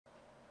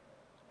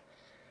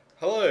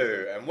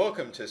Hello and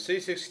welcome to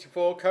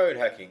C64 Code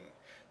Hacking.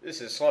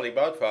 This is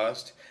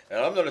Slartibartfast and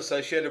I'm not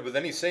associated with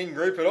any scene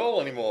group at all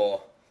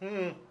anymore.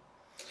 In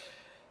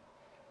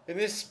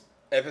this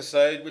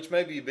episode, which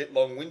may be a bit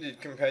long-winded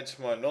compared to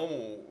my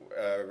normal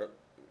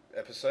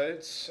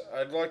episodes,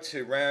 I'd like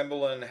to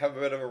ramble and have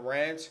a bit of a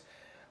rant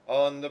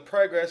on the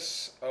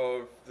progress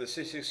of the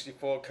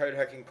C64 Code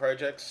Hacking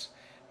projects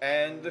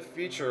and the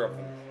future of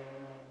them.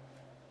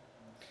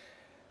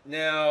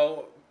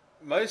 Now,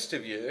 most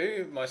of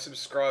you, my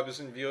subscribers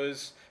and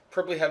viewers,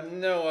 probably have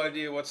no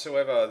idea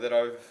whatsoever that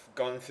I've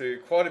gone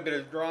through quite a bit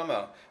of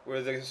drama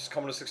with the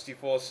Commodore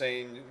 64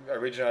 scene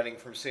originating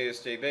from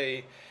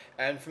CSDB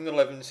and from the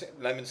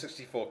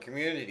Lemon64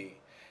 community.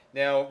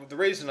 Now, the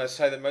reason I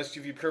say that most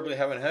of you probably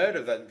haven't heard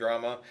of that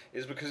drama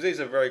is because these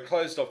are very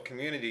closed-off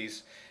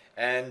communities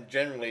and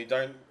generally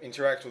don't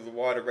interact with the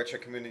wider retro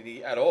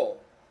community at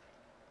all.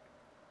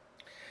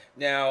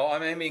 Now,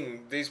 I'm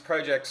aiming these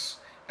projects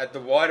at the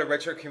wider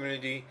retro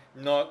community,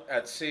 not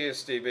at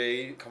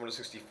CSDB, Commodore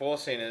 64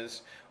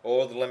 sceners,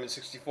 or the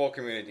Lemon64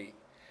 community,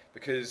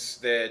 because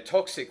they're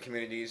toxic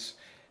communities,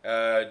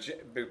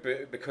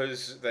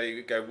 because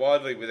they go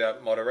widely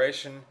without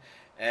moderation,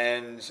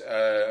 and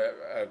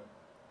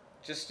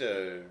just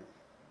a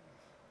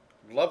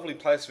lovely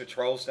place for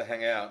trolls to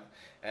hang out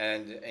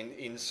and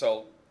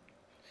insult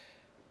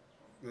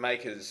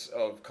makers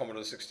of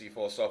Commodore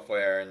 64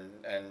 software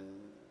and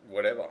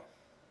whatever.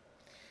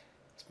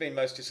 It's been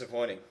most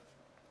disappointing.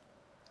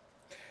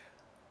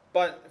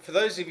 But for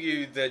those of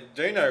you that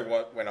do know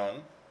what went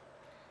on,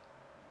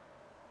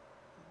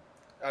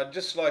 I'd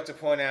just like to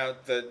point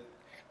out that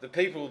the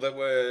people that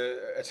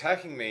were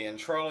attacking me and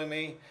trolling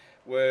me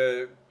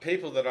were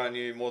people that I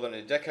knew more than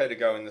a decade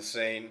ago in the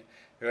scene,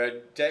 who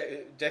had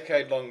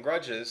decade-long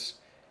grudges,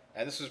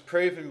 and this was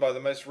proven by the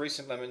most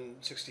recent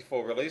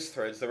Lemon64 release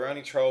threads. They were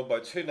only trolled by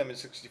 2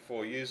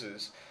 Lemon64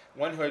 users,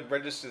 one who had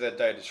registered that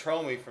day to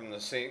troll me from the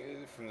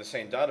scene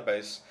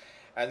database,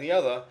 and the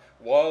other,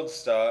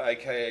 Wildstar,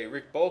 aka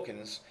Rick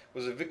Balkins,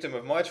 was a victim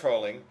of my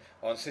trolling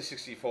on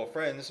C64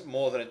 Friends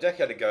more than a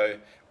decade ago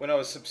when I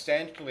was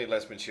substantially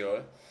less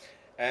mature,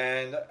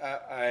 and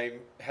I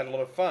had a lot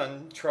of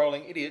fun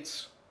trolling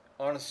idiots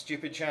on a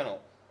stupid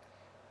channel.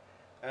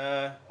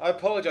 I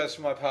apologise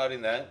for my part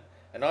in that,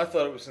 and I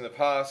thought it was in the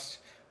past,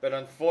 but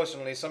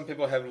unfortunately some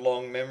people have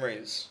long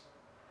memories.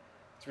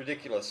 It's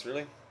ridiculous,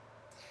 really.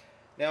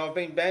 Now, I've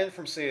been banned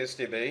from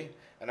CSDB,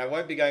 and I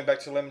won't be going back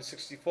to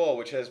Lemon64,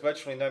 which has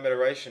virtually no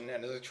moderation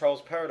and is a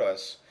troll's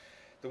paradise.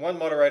 The one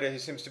moderator who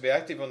seems to be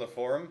active on the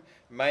forum,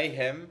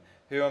 Mayhem,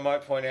 who I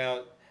might point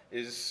out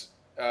is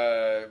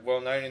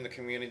well known in the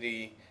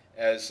community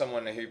as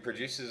someone who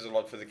produces a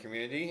lot for the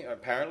community,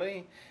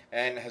 apparently,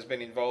 and has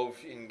been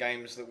involved in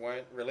games that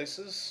weren't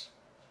releases,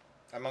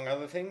 among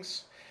other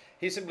things.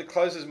 He simply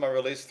closes my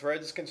release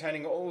threads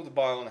containing all the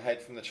bile and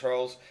hate from the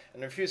trolls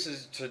and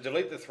refuses to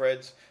delete the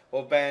threads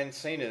or ban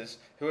sceners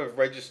who have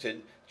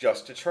registered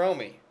just to troll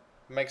me.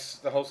 It makes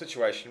the whole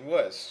situation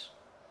worse.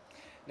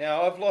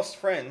 Now, I've lost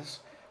friends,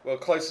 well,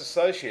 close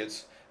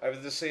associates, over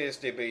the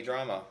CSDB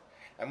drama,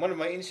 and one of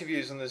my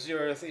interviews on the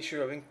 0th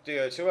issue of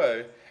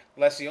Inc.do20,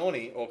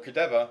 Lassioni, or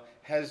Cadaver,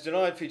 has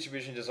denied Future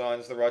Vision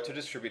Designs the right to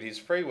distribute his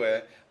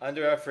freeware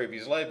under our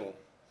freebies label.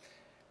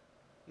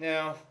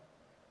 Now,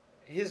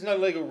 he has no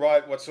legal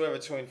right whatsoever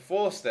to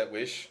enforce that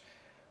wish,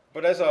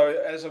 but as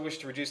I wish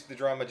to reduce the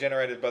drama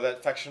generated by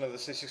that faction of the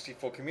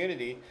C64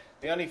 community,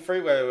 the only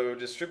freeware we will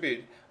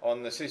distribute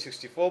on the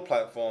C64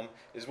 platform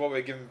is what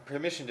we're given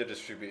permission to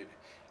distribute.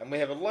 And we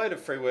have a load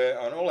of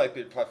freeware on all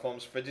 8-bit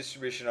platforms for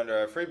distribution under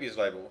our freebies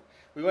label.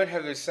 We won't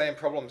have those same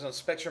problems on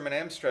Spectrum and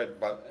Amstrad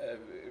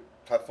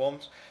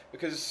platforms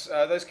because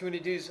those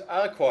communities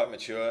are quite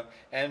mature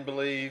and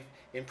believe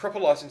in proper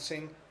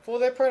licensing for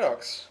their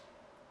products.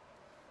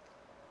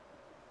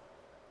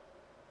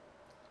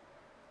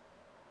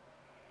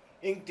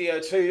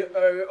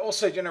 Inc.do20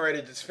 also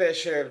generated its fair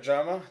share of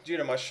drama due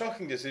to my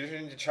shocking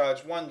decision to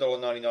charge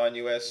 $1.99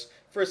 US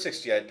for a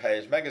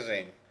 68-page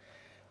magazine.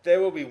 There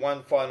will be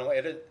one final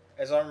edit,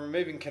 as I'm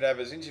removing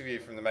Cadaver's interview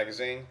from the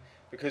magazine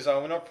because I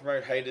will not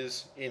promote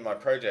haters in my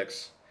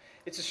projects.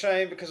 It's a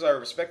shame because I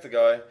respect the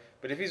guy,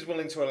 but if he's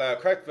willing to allow a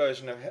cracked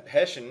version of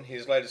Hessian,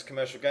 his latest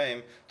commercial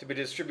game, to be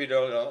distributed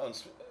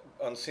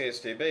on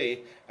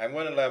CSDB and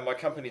won't allow my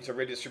company to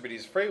redistribute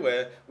his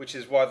freeware, which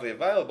is widely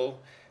available,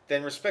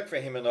 then respect for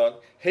him or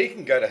not, he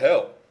can go to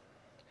hell.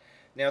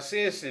 Now,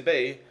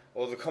 CSDB,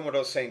 or the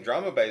Commodore Scene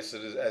Drama Base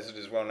as it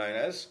is well known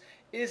as,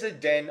 is a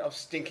den of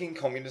stinking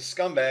communist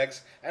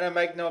scumbags, and I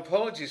make no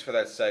apologies for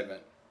that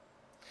statement.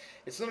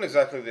 It's not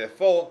exactly their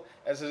fault,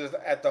 as it is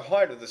at the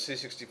height of the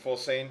C64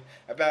 scene,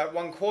 about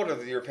 1/4 of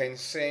the European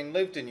scene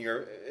lived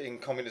in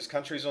communist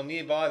countries or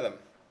nearby them.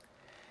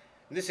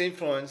 And this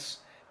influence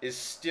is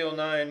still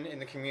known in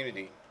the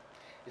community.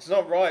 It's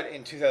not right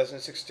in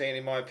 2016,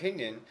 in my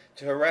opinion,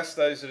 to harass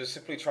those that are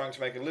simply trying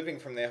to make a living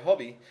from their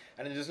hobby,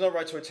 and it is not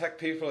right to attack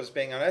people as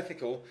being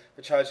unethical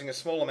for charging a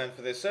small amount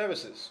for their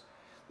services.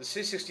 The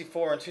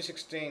C64 in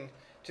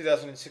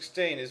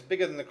 2016 is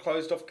bigger than the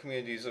closed-off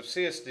communities of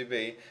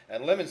CSDB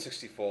and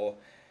Lemon64,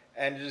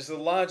 and it is the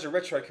larger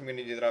retro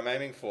community that I'm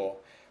aiming for.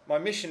 My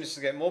mission is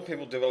to get more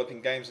people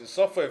developing games and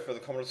software for the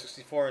Commodore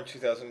 64 in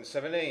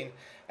 2017,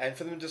 and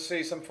for them to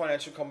see some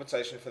financial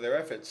compensation for their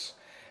efforts,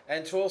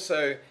 and to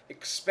also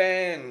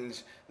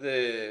expand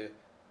the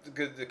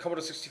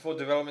Commodore 64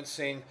 development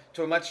scene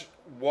to a much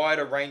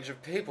wider range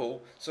of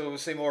people, so we'll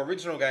see more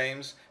original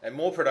games and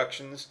more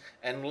productions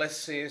and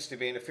less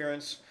CSDB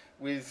interference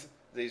with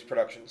these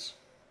productions.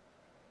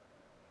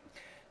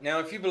 Now,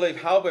 if you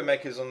believe hardware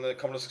makers on the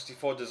Commodore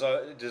 64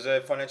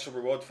 deserve financial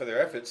reward for their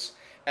efforts,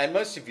 and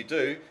most of you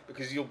do,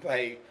 because you'll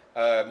pay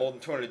more than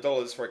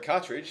 $200 for a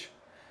cartridge,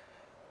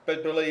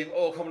 but believe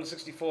all Commodore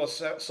 64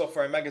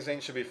 software and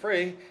magazines should be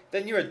free,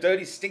 then you're a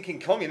dirty, stinking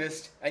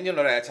communist, and you're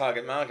not our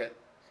target market.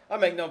 I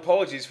make no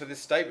apologies for this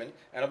statement,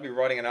 and I'll be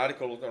writing an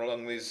article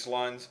along these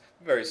lines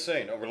very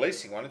soon, or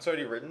releasing one. It's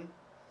already written.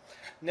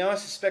 Now, I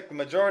suspect the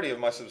majority of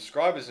my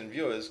subscribers and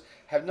viewers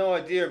have no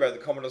idea about the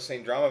Commodore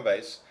scene drama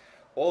base,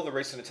 or the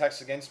recent attacks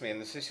against me in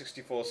the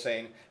C64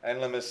 scene and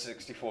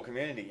Lemon64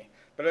 community,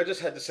 but I just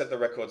had to set the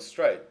record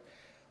straight.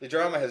 The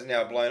drama has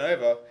now blown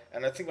over,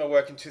 and I think my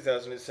work in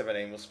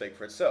 2017 will speak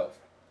for itself.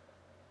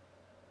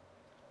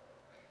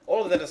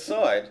 All of that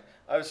aside,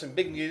 I have some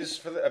big news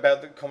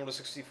about the Commodore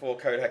 64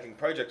 Code Hacking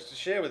project to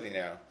share with you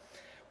now.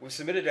 We've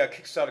submitted our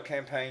Kickstarter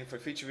campaign for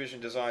Future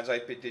Vision Design's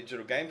 8-bit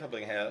digital game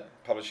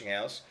publishing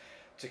house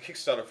to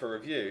Kickstarter for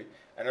review,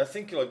 and I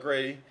think you'll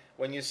agree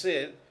when you see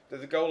it that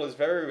the goal is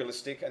very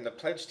realistic and the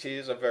pledge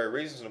tiers are very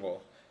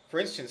reasonable. For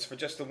instance, for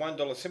just the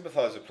 $1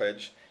 sympathizer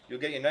pledge, you'll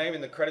get your name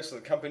in the credits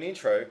of the company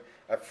intro,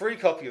 a free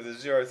copy of the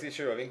 0th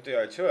issue of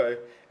Inkdio 2.0,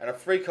 and a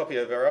free copy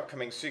of our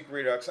upcoming Super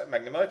Redux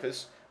magnum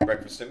opus,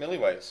 Breakfast at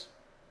Milliways.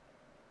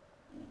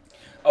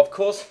 Of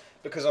course,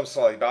 because I'm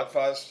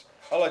Slartibartfast,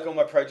 I like all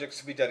my projects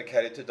to be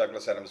dedicated to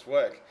Douglas Adams'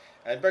 work,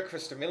 and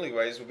Breakfast at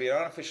Milliways will be an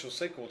unofficial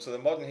sequel to the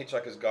modern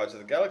Hitchhiker's Guide to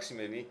the Galaxy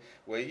movie,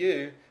 where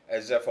you,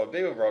 as Zaphod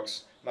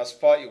Beaverbrox,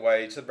 must fight your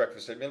way to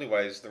Breakfast at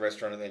Milliways, the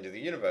restaurant at the end of the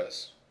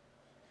universe.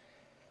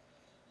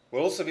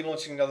 We'll also be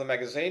launching another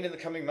magazine in the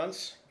coming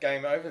months,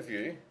 Game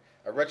Overview,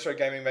 a retro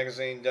gaming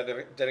magazine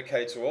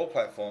dedicated to all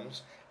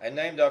platforms, and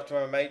named after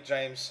my mate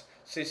James'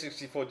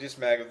 C64 disc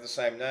mag of the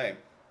same name.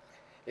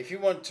 If you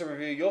want to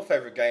review your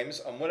favourite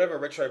games on whatever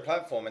retro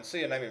platform and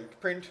see your name in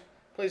print,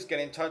 please get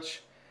in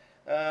touch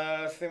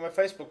through my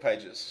Facebook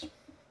pages,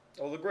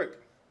 or the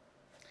group.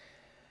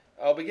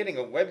 I'll be getting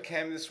a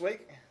webcam this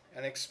week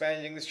and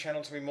expanding this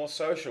channel to be more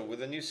social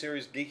with a new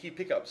series, Geeky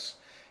Pickups,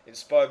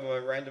 inspired by my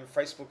random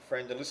Facebook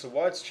friend Alyssa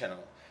White's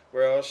channel,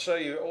 where I'll show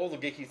you all the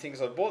geeky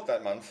things I bought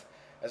that month,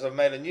 as I've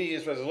made a New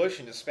Year's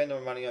resolution to spend my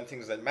money on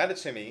things that matter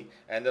to me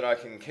and that I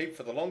can keep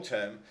for the long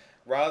term,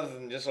 rather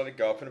than just let it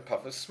go up in a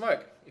puff of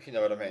smoke, if you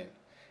know what I mean.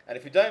 And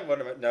if you don't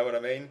know what I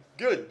mean,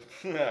 good!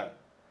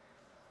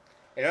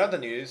 In other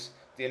news,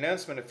 the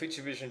announcement of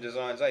Future Vision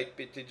Design's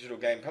 8-bit digital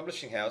game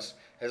publishing house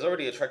has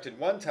already attracted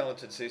one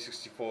talented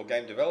C64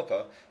 game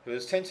developer who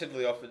has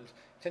tentatively offered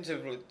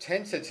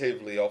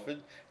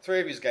 3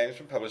 of his games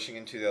from publishing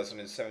in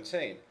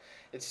 2017.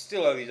 It's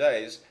still early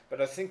days,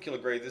 but I think you'll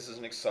agree this is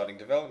an exciting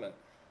development.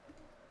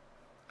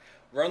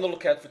 We're on the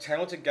lookout for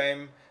talented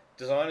game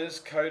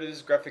designers,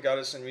 coders, graphic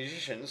artists and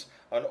musicians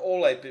on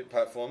all 8-bit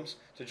platforms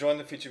to join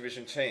the Future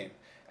Vision team,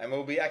 and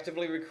we'll be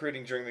actively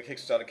recruiting during the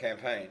Kickstarter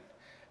campaign.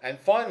 And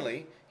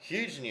finally,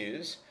 huge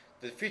news,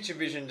 the Future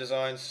Vision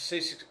Design's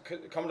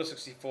Commodore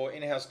 64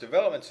 in-house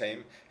development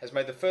team has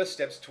made the first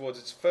steps towards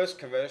its first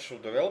commercial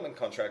development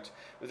contract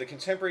with a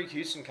contemporary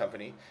Houston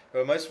company who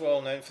are most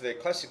well known for their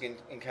classic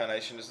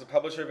incarnation as the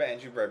publisher of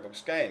Andrew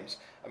Bradbrook's games,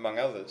 among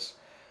others.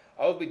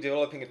 I will be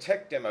developing a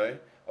tech demo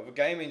of a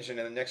game engine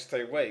in the next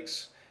 3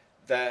 weeks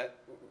that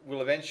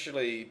will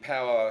eventually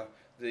power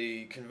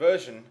the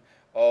conversion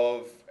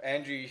of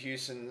Andrew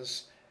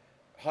Houston's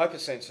Hyper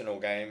Sentinel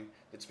game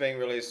that's being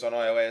released on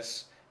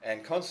iOS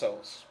and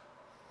consoles.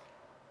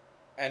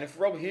 And if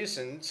Rob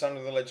Houston, son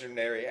of the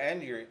legendary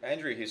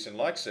Andrew Houston,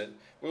 likes it,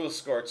 we will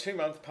score a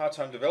 2-month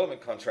part-time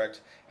development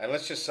contract, and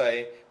let's just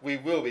say we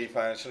will be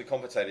financially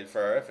compensated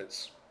for our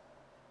efforts.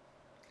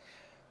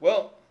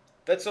 Well,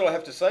 that's all I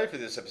have to say for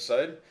this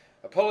episode.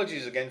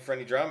 Apologies again for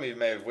any drama you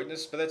may have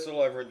witnessed, but that's all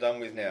over and done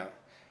with now.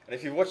 And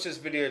if you've watched this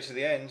video to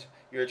the end,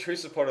 you're a true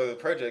supporter of the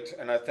project,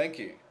 and I thank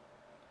you.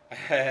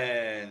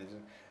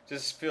 And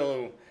just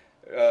feel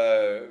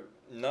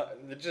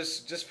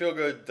just feel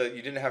good that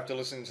you didn't have to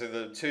listen to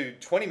the 2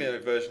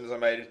 20-minute versions I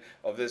made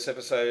of this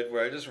episode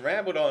where I just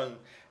rambled on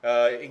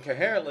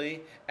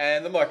incoherently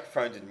and the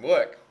microphone didn't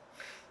work.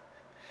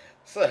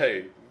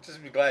 So,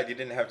 just be glad you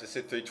didn't have to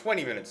sit through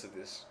 20 minutes of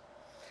this.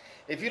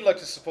 If you'd like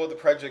to support the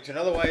project in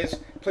other ways,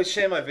 please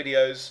share my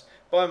videos,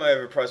 buy my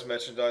overpriced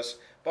merchandise,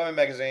 buy my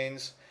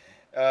magazines.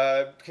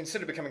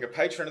 Consider becoming a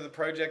patron of the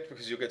project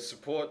because you'll get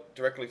support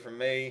directly from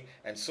me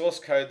and source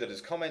code that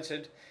is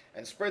commented,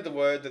 and spread the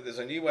word that there's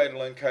a new way to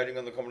learn coding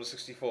on the Commodore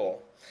 64.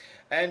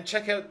 And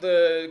check out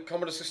the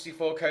Commodore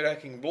 64 Code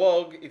Hacking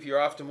blog if you're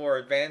after more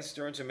advanced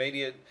or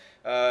intermediate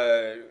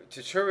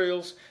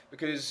tutorials,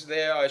 because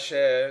there I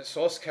share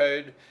source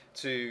code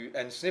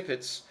and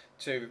snippets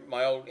to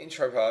my old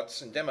intro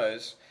parts and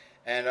demos,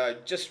 and I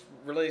just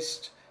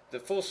released the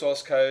full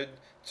source code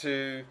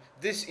to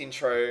this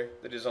intro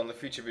that is on the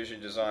Future Vision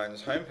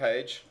Designs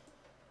homepage.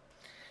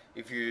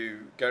 If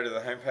you go to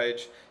the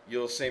homepage,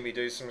 you'll see me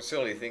do some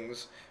silly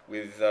things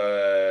with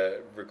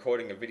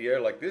recording a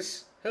video like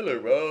this.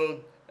 Hello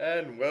world,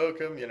 and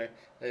welcome. You know,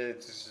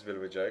 it's just a bit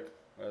of a joke.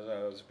 I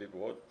was a bit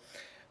bored.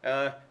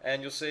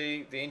 And you'll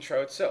see the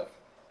intro itself.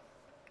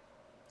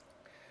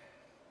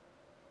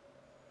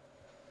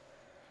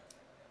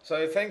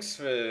 So thanks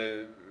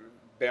for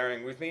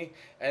bearing with me,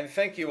 and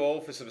thank you all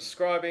for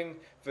subscribing,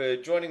 for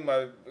joining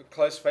my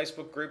close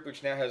Facebook group,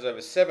 which now has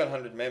over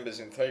 700 members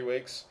in 3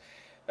 weeks,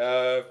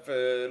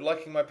 for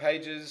liking my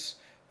pages,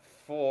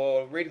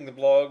 for reading the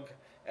blog,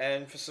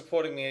 and for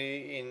supporting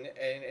me in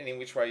any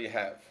which way you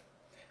have.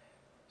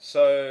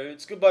 So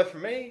it's goodbye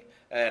from me,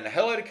 and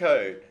hello to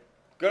code.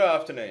 Good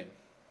afternoon.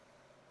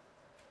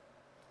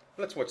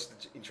 Let's watch the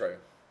intro.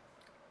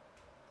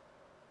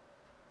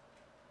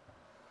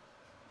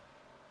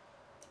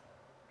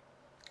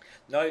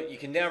 Note, you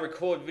can now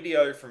record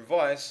video from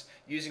Vice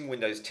using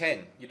Windows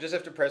 10. You just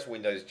have to press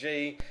Windows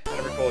G and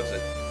it records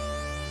it.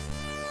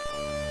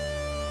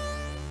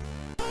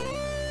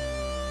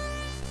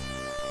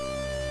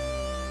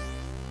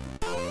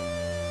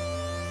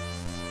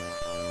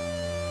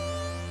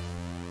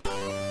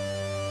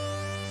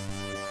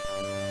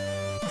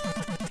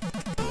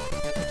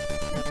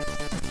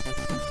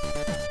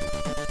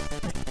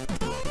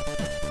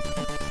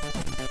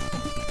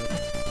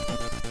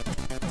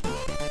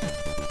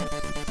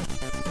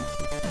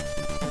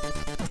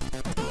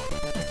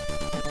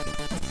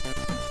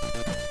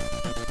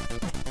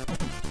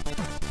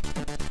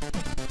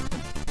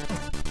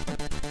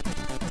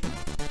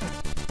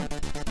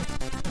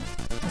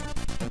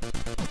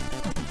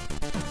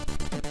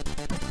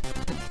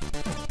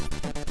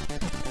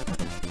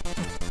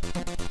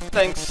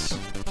 Thanks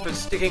for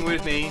sticking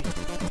with me,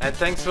 and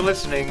thanks for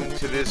listening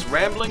to this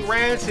rambling,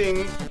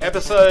 ranting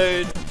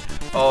episode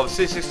of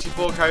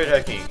C64 Code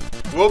Hacking.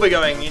 We'll be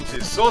going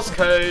into source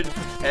code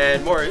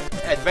and more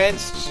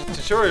advanced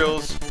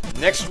tutorials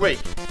next week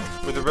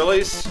with the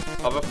release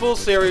of a full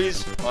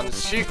series on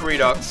Suke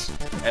Redux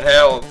and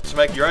how to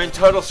make your own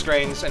title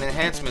screens and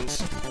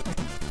enhancements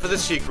for the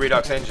Suke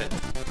Redux engine.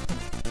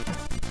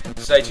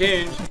 Stay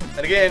tuned,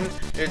 and again,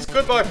 it's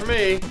goodbye from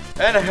me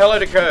and hello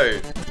to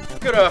code.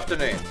 Good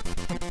afternoon.